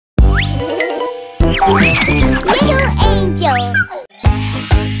Little angel.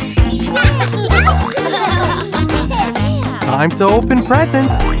 Time to open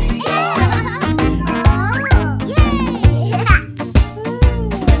presents.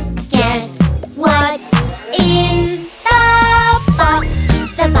 Guess what's in the box?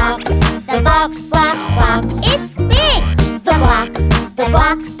 The box, the box, box, box. It's big. The box, the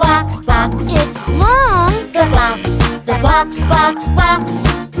box, box, box. It's small. The box, the box, box, box.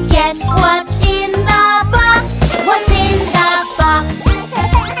 Guess what's in the box? What's in the box?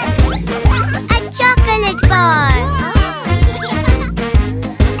 A chocolate bar.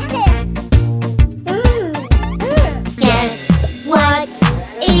 Guess what's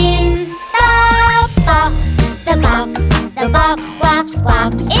in the box? The box, the box, box,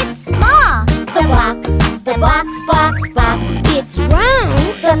 box. It's small. The box, the box, box, box. It's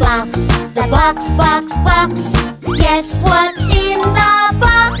round. The box, box, box. Guess what's in the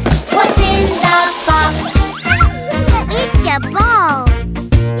box? What's in the box? It's a ball.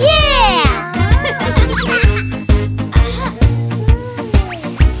 Yeah!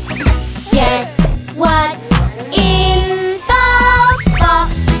 Guess what's in the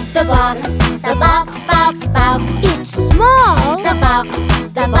box? The box, the box, box, box. It's small. The box,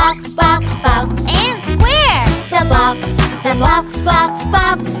 box, box. And square. The box, box,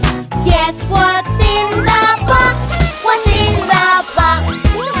 box. Guess what's in the box? What's in the box?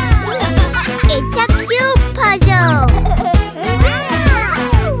 It's a cube puzzle.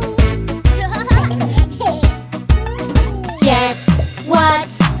 Guess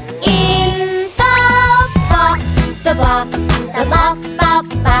what's in the box? The box, box,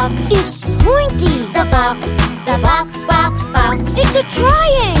 box. It's pointy. The box, box, box. It's a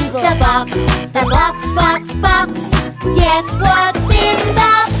triangle. The box, box, box. Guess what's in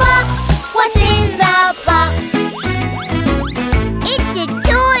the box? What's in the box? It's a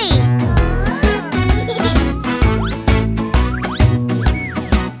toy.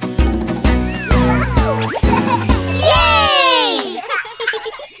 Yay!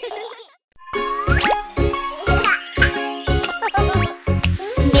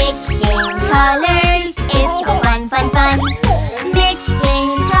 Mixing colors, it's so fun, fun, fun. Mixing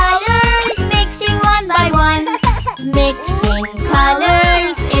colors, mixing one by one. Mixing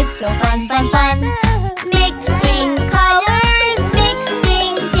colors, it's so fun, fun, fun. Mixing colors,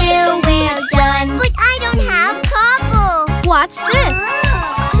 mixing till we're done. But I don't have copper. Watch this.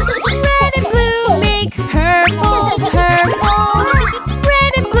 Red and blue make purple, purple.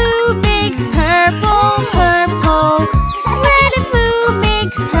 Red and blue make purple, purple. Red and blue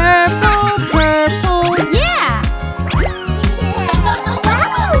make purple, purple. Yeah!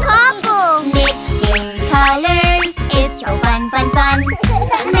 Copper. Mixing colors, it's so fun, fun, fun.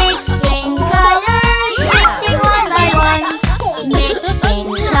 Mixing colors, mixing one by one. Mixing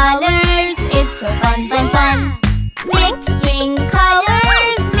colors, it's so fun, fun, fun. Mixing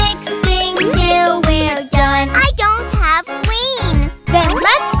colors, mixing till we're done. I don't have green. Then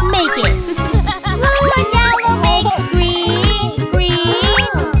let's make it. Blue and yellow make green,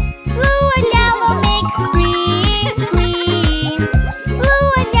 green. Blue and yellow make green, green. Blue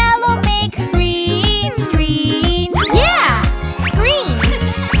and yellow make green, green. Yeah! Green!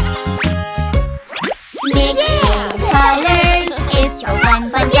 Mixing colors, it's so fun,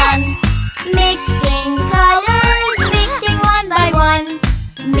 fun, fun. Mixing colors, mixing one by one.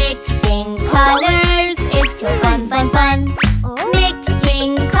 Mixing colors, it's so fun, fun, fun.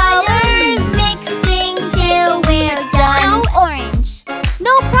 Mixing colors, mixing till we're done. Now orange.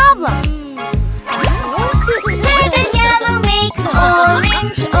 No problem. Red and yellow make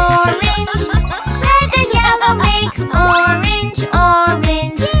orange, orange. Red and yellow make orange,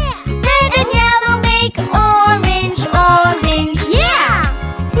 orange. Red and yellow make orange, orange. Yeah!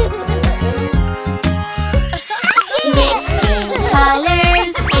 Mixing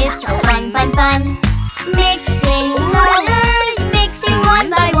colors, it's so fun, fun, fun. Mixing colors, mixing one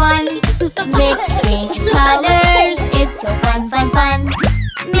by one. Mixing colors, it's so fun, fun, fun.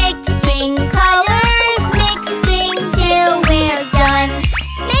 Mixing colors, mixing till we're done.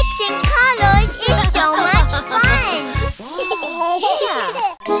 Mixing colors is so much fun.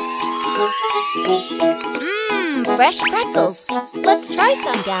 Fresh pretzels. Let's try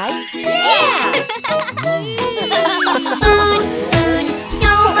some, guys. Yeah! Food, food,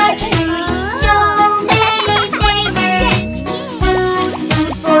 so much food, so many flavors. Food,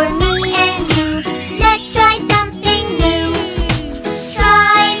 food for me and you. Let's try something new.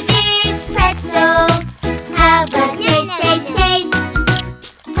 Try this pretzel. Have a taste, taste, taste.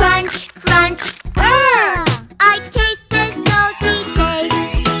 Crunch, crunch. I taste the salty taste.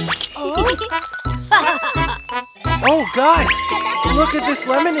 Oh, guys, look at this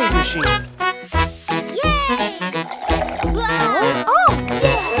lemonade machine.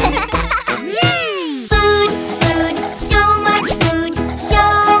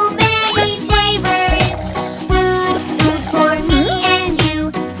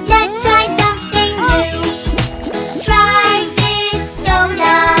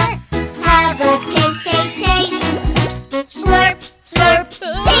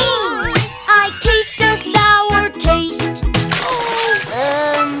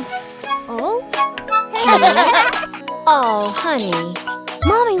 Oh, honey.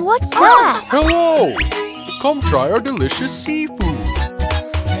 Mommy, what's that? Hello! Come try our delicious seafood.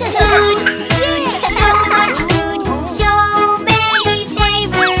 Food, so much food, so many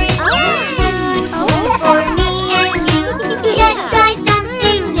flavors. Food for me and you. Let's try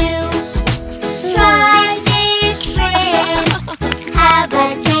something new. Try this shrimp. Have a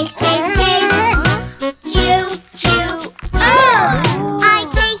taste, taste, taste. Chew, chew. Oh, I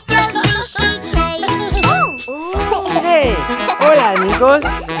taste the fishy taste. Hey, hola amigos.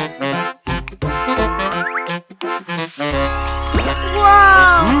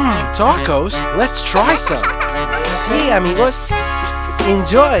 Tacos? Let's try some. Sí, amigos.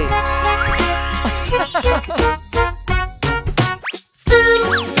 Enjoy.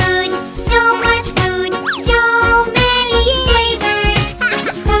 Food, food, so much food, so many flavors.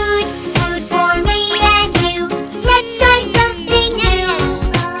 Food, food for me and you. Let's try something new.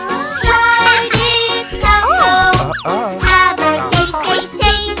 Try this taco. Have a taste, taste,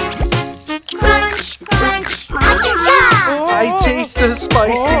 taste. Crunch, crunch, cha-cha-cha. I taste a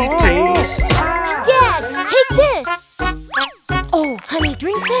spicy taste. Dad, take this. Oh, honey,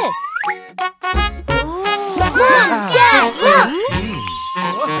 drink this. Mom, Dad, look.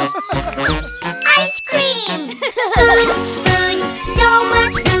 Ice cream. Food, food, so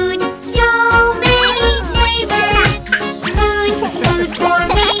much food, so many flavors. Food, food for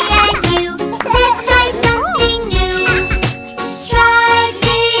me and you. Let's try something new. Try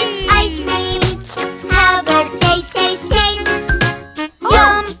this ice cream. Have a taste, taste, taste.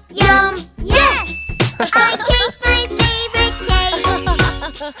 Yum, yum, yes! I taste my favorite taste.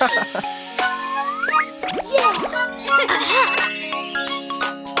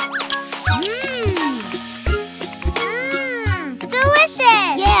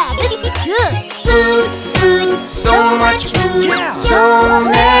 Delicious! Yeah, this is good. Food, food, so much food, so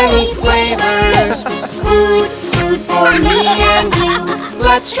many flavors. Food, food for me and you.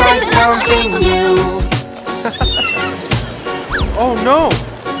 Let's try something new. Oh no!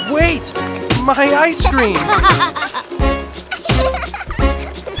 Wait! My ice cream!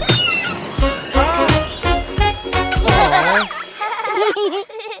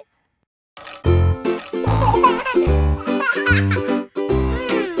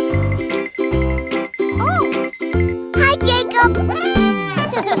 Hi, Jacob.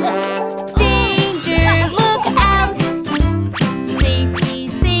 Danger, look out. Safety,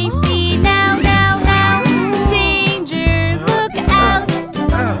 safety, now, now, now. Danger, look out.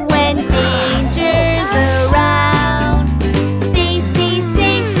 When danger's around.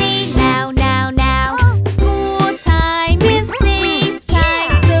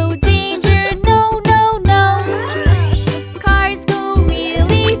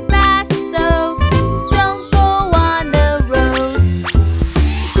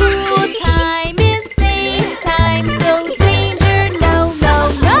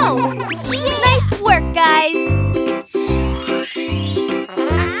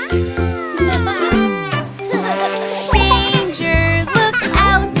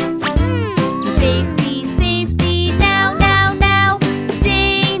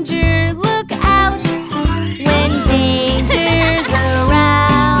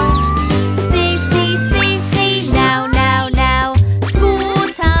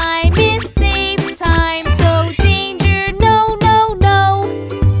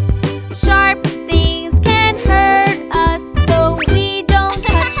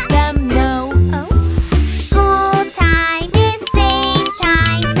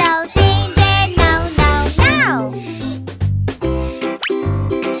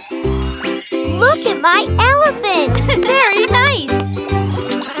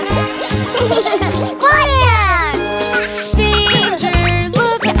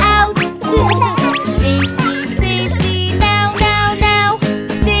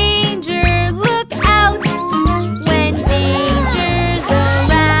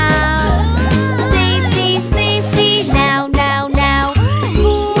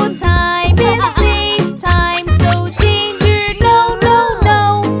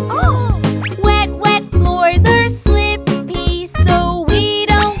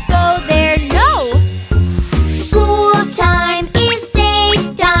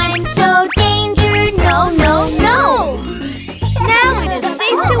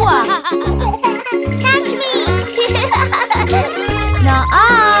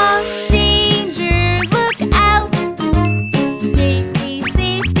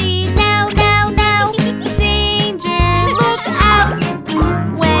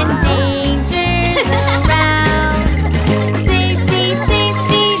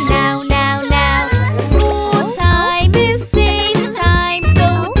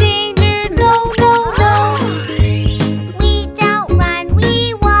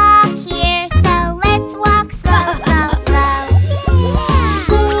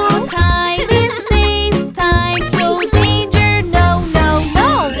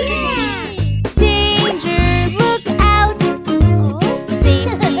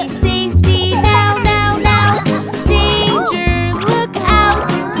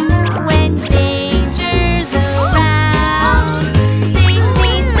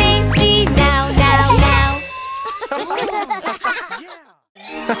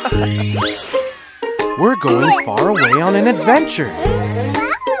 We're going far away on an adventure.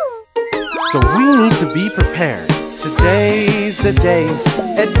 So we need to be prepared. Today's the day,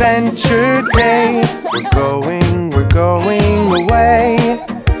 adventure day. We're going away.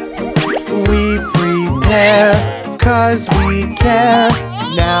 We prepare, 'cause we care.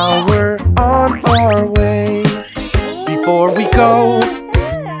 Now we're on our way. Before we go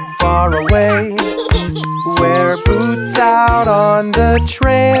far away, wear boots out on the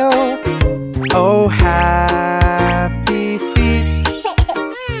trail. Oh, happy feet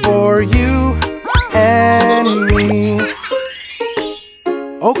for you and me.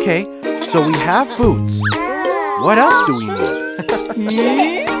 Okay, so we have boots. What else do we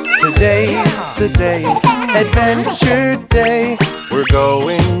need? Today's the day, adventure day. We're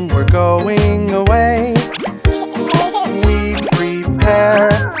going away. We prepare,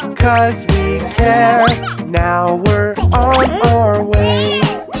 'cause we care. Now we're on our way.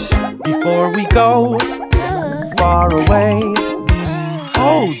 Before we go far away,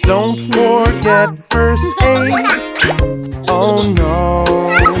 oh, don't forget first aid. Oh no,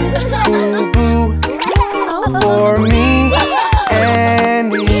 boo-boo, for me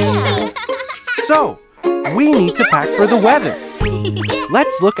and you. So, we need to pack for the weather.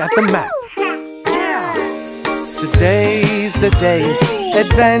 Let's look at the map. Today's the day,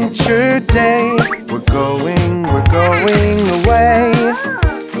 adventure day. We're going away.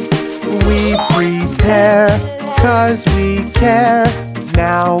 We prepare, 'cause we care.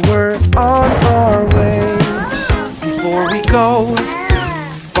 Now we're on our way. Before we go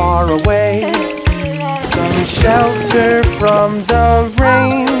far away, some shelter from the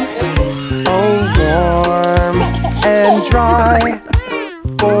rain. Oh, warm and dry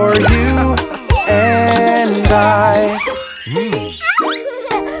for you and I.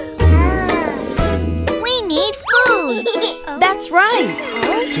 We need food. That's right.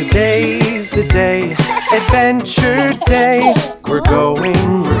 Today's the day, adventure day. We're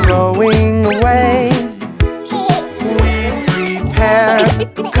going away. We prepare,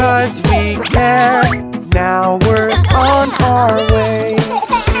 'cause we care. Now we're on our way.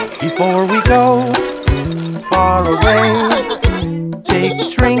 Before we go far away, take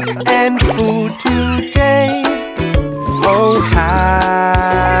drinks and food today. Oh,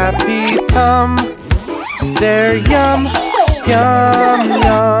 happy tum, they're yum, yum,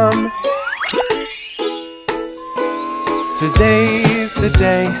 yum. Today's the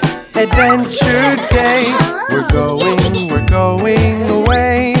day, adventure day. We're going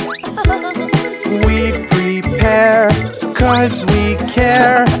away. We prepare, 'cause we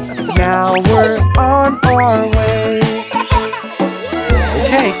care. Now we're on our way.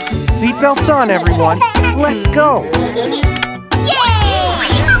 Okay, seatbelts on, everyone. Let's go.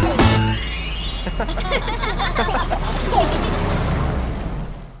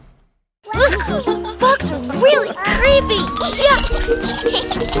 Bugs are really creepy. Yuck.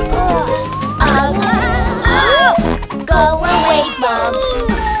 Go away, bugs.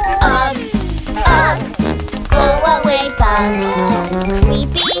 Go away, bugs.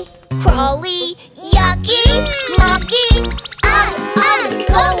 Creepy, crawly, yucky, mucky.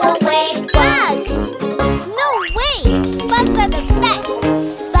 Go away, bugs. No way. Bugs are the best.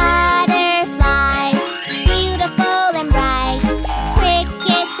 Butterflies, beautiful and bright.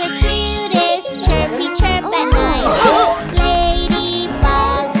 Crickets are cutest, chirpy chirp at night.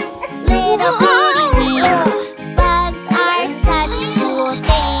 Ladybugs, little beauty wings. Bugs are such cool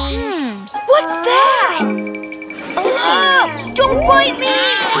things. What's that? Don't bite me.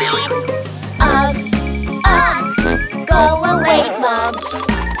 Go away, bugs.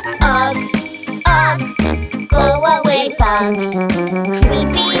 Go away, bugs.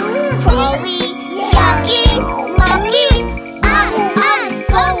 Creepy, crawly, yucky, mucky.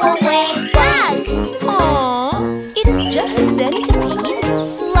 Go away, bugs. Aw, it's just a centipede.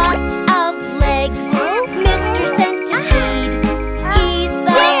 Lots of legs, Mr. Centipede. He's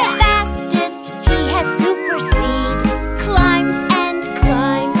the fastest, he has super speed. Climbs and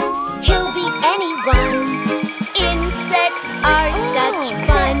climbs, he'll beat anyone. Insects are such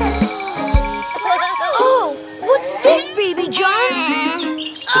fun. Oh, what's this, Baby John?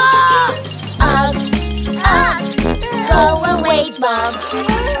 Go away, bugs.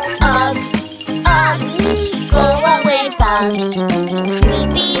 Go away, bugs.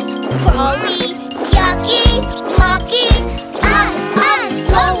 Creepy, crawly, yucky, mucky.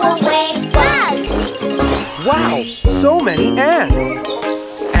 Go away, bugs. Wow, so many ants.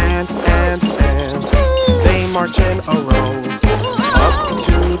 Ants, ants, ants. They march in a row. Up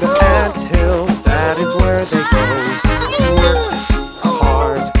to the ant hill, that is where they go. Work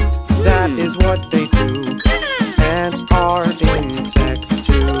hard, that is what they do. Ants are insects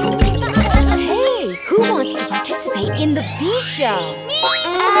too. show.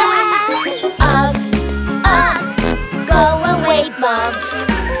 Ugh, ugh, go away bugs.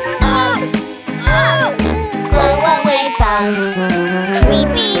 Ugh, ugh, go away bugs.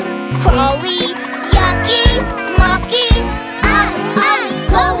 Creepy, crawly, yucky, mucky.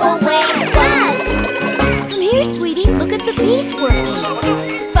 Go away bugs. Come here, sweetie. Look at the bees working.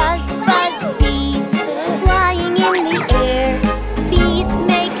 Buzz, buzz, bees flying in the air. Bees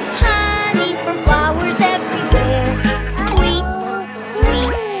make honey from flowers everywhere. Sweet,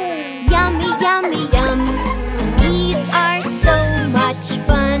 sweet, yummy, yummy, yum. Bees are so much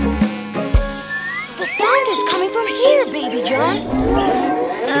fun. The sound is coming from here, Baby John.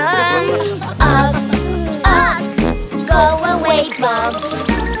 Ugh, ugh, go away bugs.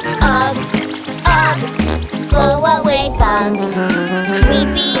 Ugh, ugh, go away bugs.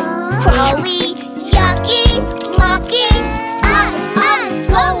 Creepy, crawly, yucky, mucky.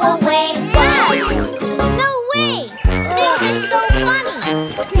 Go away bugs. No way! Snails are so funny.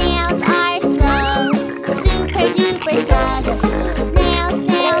 Snails are slow, super duper slugs. Snails,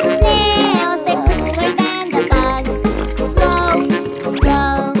 snails, snails, they're cooler than the bugs. Slow,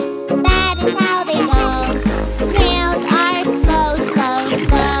 slow, that is how they go. Snails are slow, slow,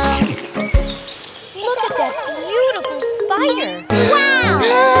 slow. Look at that beautiful spider. Wow!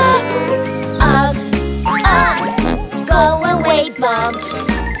 Ugh, ugh, go away bugs.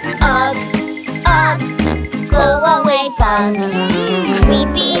 Ugh, ugh, go away bugs.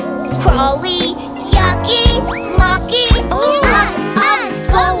 Creepy, crawly, yucky, mucky.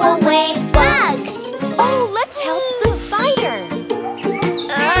 Go away bugs. Oh, let's help the spider.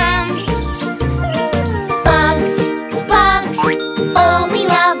 Bugs, bugs, oh we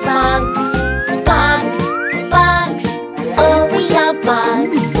love bugs. Bugs, bugs, oh we love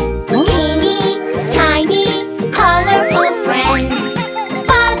bugs. Teeny, tiny, colorful friends.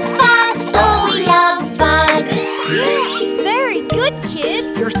 Bugs, bugs, oh we love bugs. Very good, kids.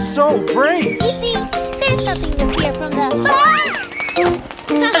 You're so brave. You see, there's nothing to fear from the bugs.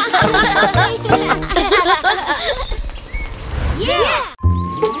 Yeah!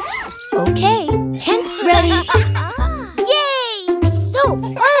 Okay, tent's ready. Yay! So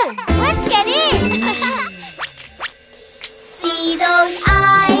fun! Let's get in! See those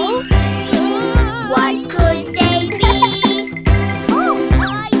eyes? What could they be?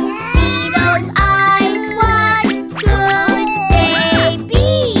 See those eyes? What could they be?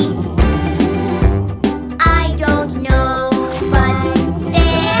 I don't know, but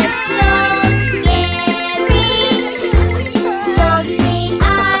they're so scary. Those big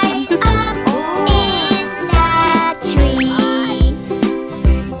eyes up in that tree.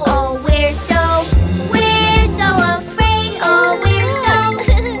 Oh, we're so afraid. Oh, we're so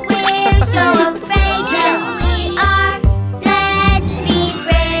afraid. Yes, we are. Let's be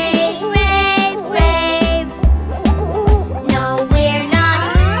brave, brave, brave. No, we're not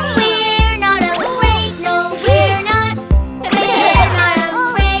afraid. No, we're not. We're not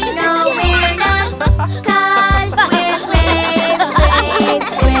afraid. No, we're not. 'Cause we're brave, brave,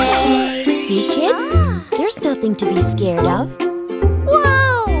 brave. See, kids? There's nothing to be scared of.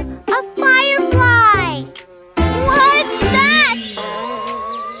 Whoa! A firefly! What's that?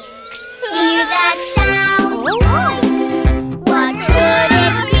 Hear that sound? What could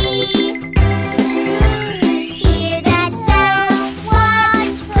it be? Hear that sound?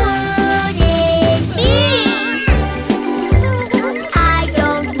 What could it be? I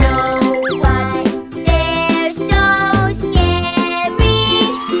don't know, but they're so scary.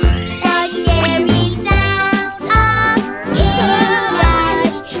 The scary sound up in the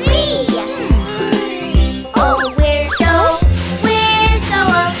tree. Oh, we're so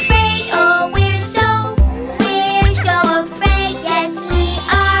afraid. Oh, we're so afraid. Yes, we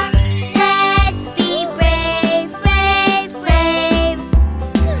are. Let's be brave, brave, brave.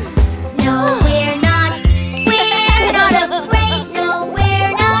 No, we're not. We're not afraid. No,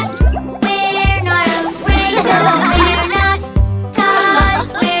 we're not. We're not afraid. No, we're not. 'Cause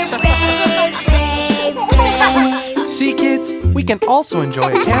we're brave, brave, brave. See, kids, we can also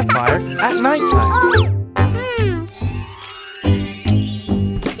enjoy a campfire at nighttime.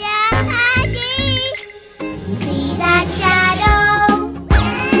 Daddy, see that shadow?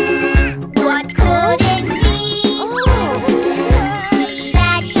 What could it be? See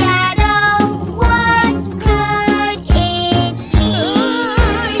that shadow? What could it be?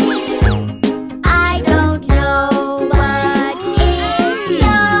 I don't know, but it's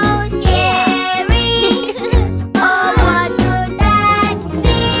so scary. Oh, what could that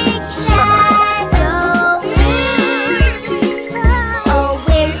big shadow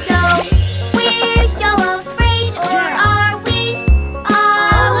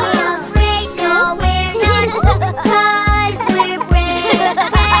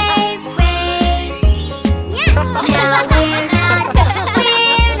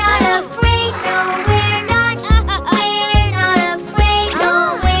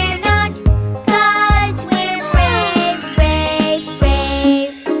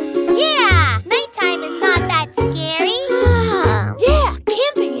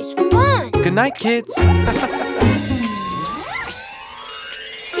Good night, kids. Hear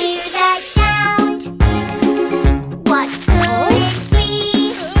that sound? What could it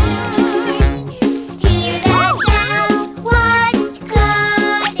be? Hear that sound? What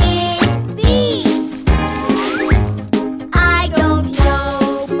could it be? I don't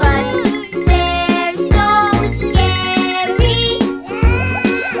know, but they're so scary.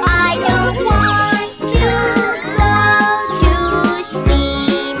 I don't want to go to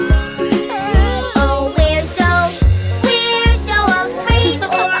sleep. Oh, we're so afraid, or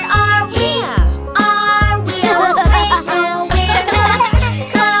are we? Are we afraid? No, we're not,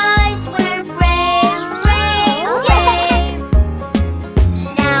 'cause we're brave, brave, brave.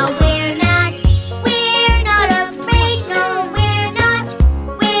 Now we're not afraid. No, we're not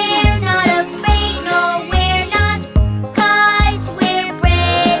afraid. No, we're not, 'cause we're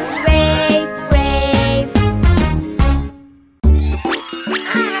brave, brave, brave.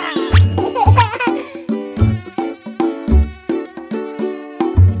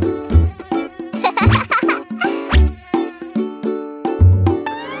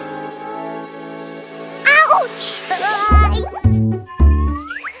 Ouch!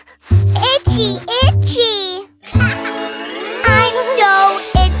 Itchy, itchy. I'm so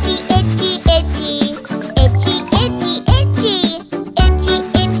itchy, itchy, itchy. Itchy, itchy, itchy. Itchy,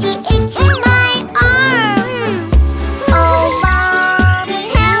 itchy, itchy, my arm. Oh, Mommy,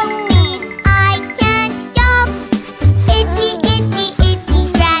 help me. I can't stop. Itchy, itchy, itchy.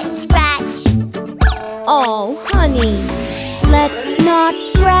 Scratch, scratch. Oh, honey, let's not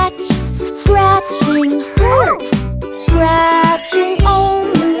scratch. Scratching hurts. Scratching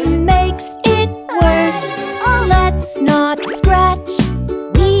only makes it worse. Let's not scratch.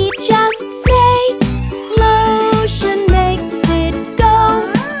 We just say lotion makes it go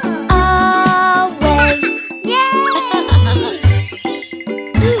away.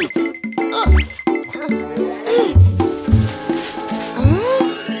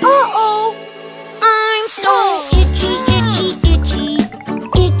 Uh-oh, I'm so itchy, itchy, itchy.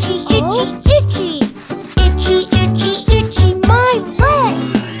 Itchy, itchy, itchy. Itchy, itchy, itchy, my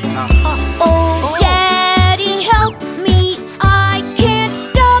legs. Oh, Daddy, help me. I can't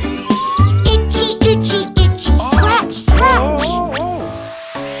stop. Itchy, itchy, itchy. Scratch, scratch.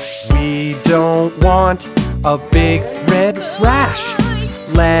 We don't want a big red rash.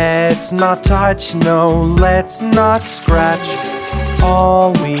 Let's not touch, no, let's not scratch.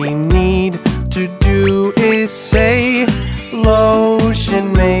 All we need to do is say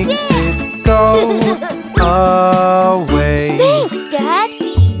lotion makes it go away. Thanks, Dad.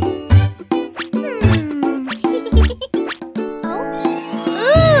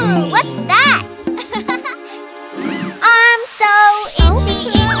 Ooh, what's that? I'm so itchy,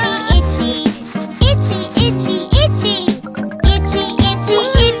 itchy, itchy. Itchy, itchy, itchy. Itchy, itchy,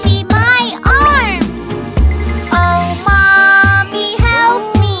 itchy, my arm. Oh, Mommy, help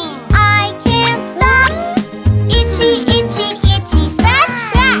me. I can't stop. Itchy, itchy, itchy. Scratch,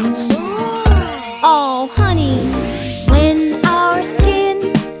 scratch. Oh, honey, when our skin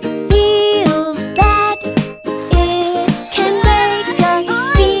feels bad, it can make us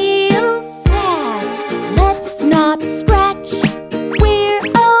feel sad. Let's not scratch, we're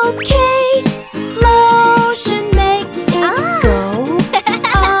okay. Lotion makes it go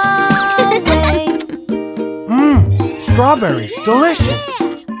away. Strawberries, delicious.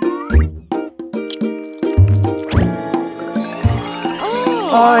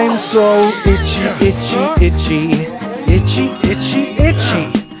 I'm so itchy, itchy, itchy. Itchy, itchy, itchy.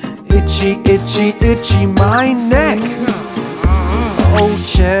 Itchy, itchy, itchy, my neck. Oh,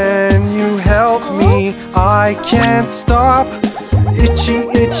 can you help me? I can't stop. Itchy,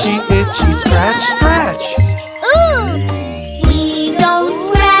 itchy, itchy, scratch, scratch. Ooh, we don't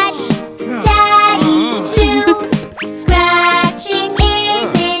scratch. Daddy, too. Scratching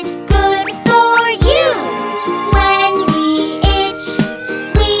isn't good for you. When we itch,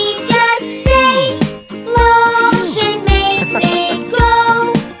 we just say lotion makes it go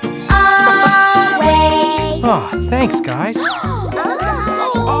away. Oh, thanks, guys.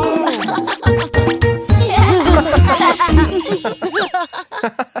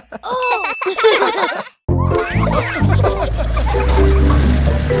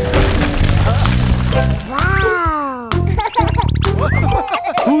 Wow.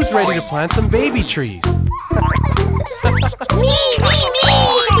 Who's ready to plant some baby trees? Me, me, me.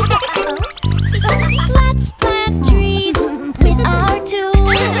 Let's plant trees with our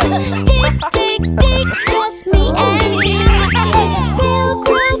tools. Dig, dig, dig, just me and you. They'll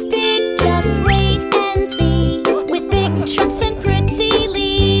grow big, just wait and see. With big trunks and pretty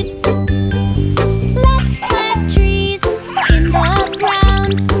leaves. Let's plant trees in the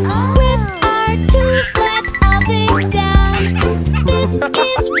ground with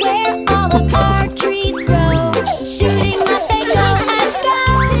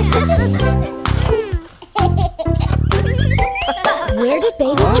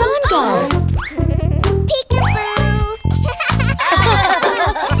did John go? Peekaboo!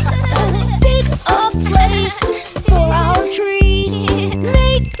 Dig a place for our trees.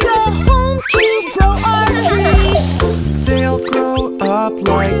 Make a home to grow our trees. They'll grow up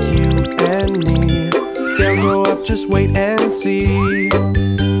like you and me. They'll grow up, just wait and see.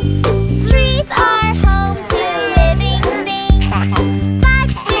 Trees are home to living things.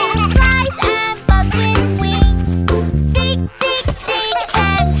 Like flies and bugs with wings. Dig, dig, dig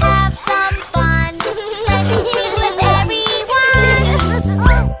and have some fun. Planting trees with everyone.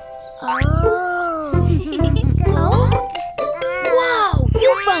 Wow,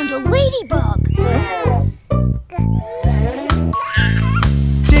 you found a ladybug.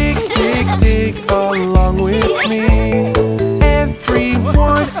 Dig, dig, dig along with me.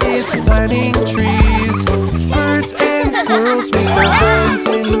 Everyone is planting trees. Birds and squirrels make their homes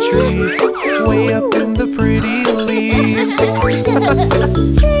in trees, way up in the pretty leaves.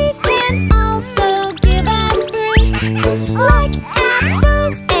 Trees can also give us fruit, like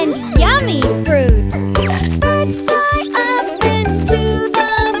apples and yummy fruit. Birds fly up into the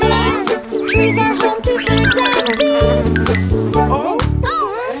leaves. Trees are home to birds and bees. Oh,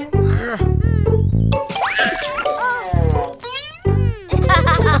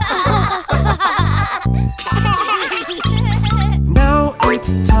 now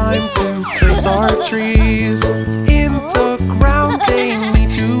it's time to place our trees in the ground they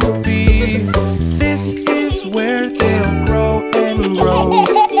need to be. This is where they'll grow and grow.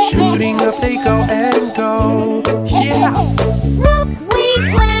 Shooting up they go and go. Yeah! Look, we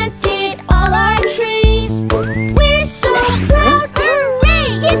planted all our trees. We're so proud, hooray,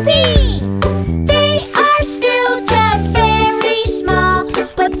 yippee! They are still just very small,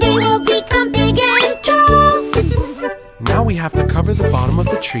 but they will become big and tall. Now we have to cover the bottom of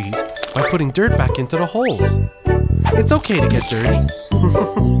the trees by putting dirt back into the holes. It's okay to get dirty.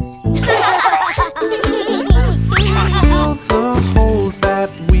 Fill the holes that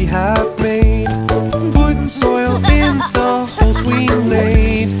we have made. Put soil in the holes we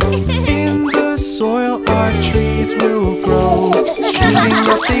made. In the soil our trees will grow. Shooting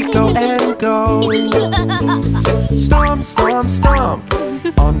up they go and go. Stomp, stomp, stomp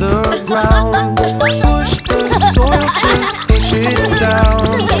on the ground. Push the soil, just push it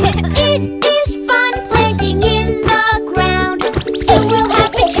down. It is fun planting in the ground, so we'll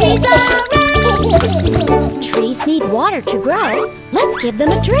have the trees around. Trees need water to grow. Let's give them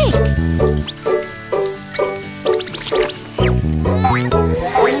a drink.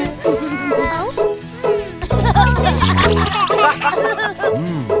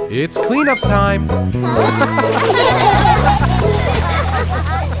 It's cleanup time.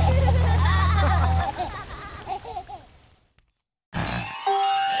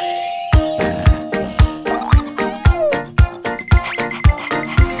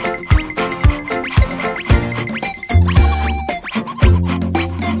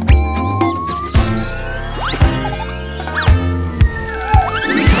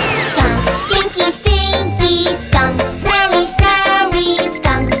 Stinky, stinky skunk, smelly, smelly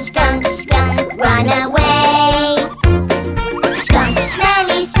skunk, skunk, skunk, run away. Skunk,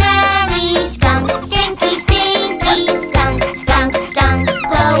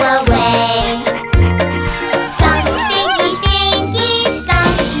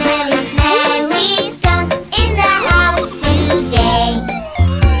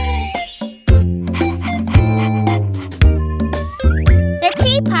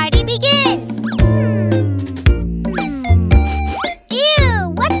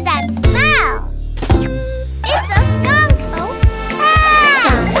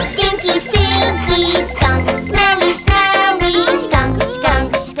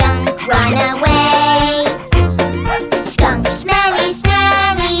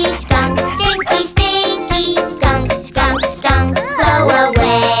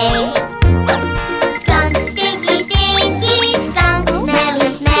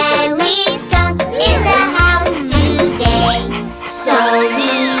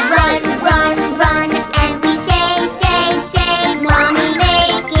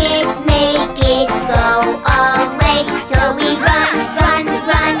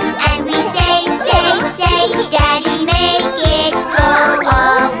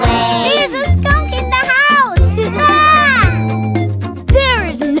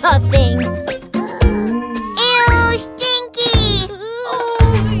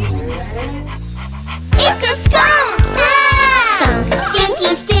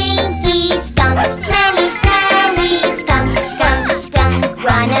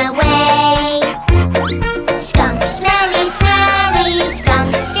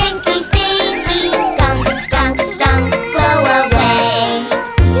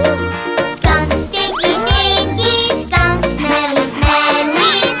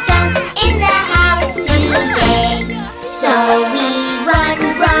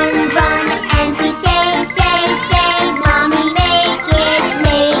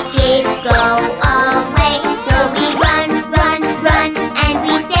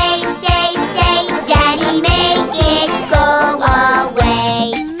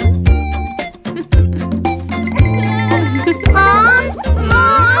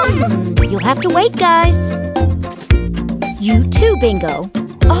 You'll have to wait, guys. You too, Bingo.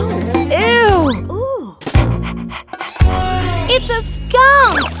 Oh, ew! Ooh. It's a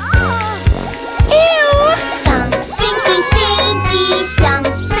skunk! Ew! Skunk, stinky, stinky, skunk,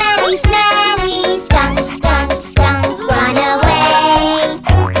 smelly, smelly, skunk, skunk, skunk, run away.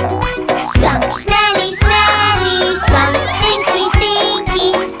 Skunk, smelly, smelly, skunk, stinky, stinky,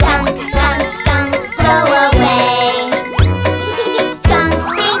 skunk, skunk, skunk, go away. Skunk,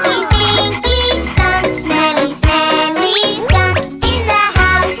 stinky, stinky, skunk, smelly, smelly, skunk, in the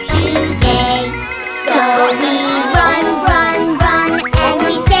house today. So we run, run, run, and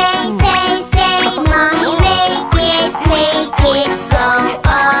we say, Mommy, make it go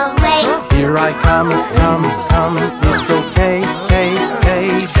away. Here I come, come, come,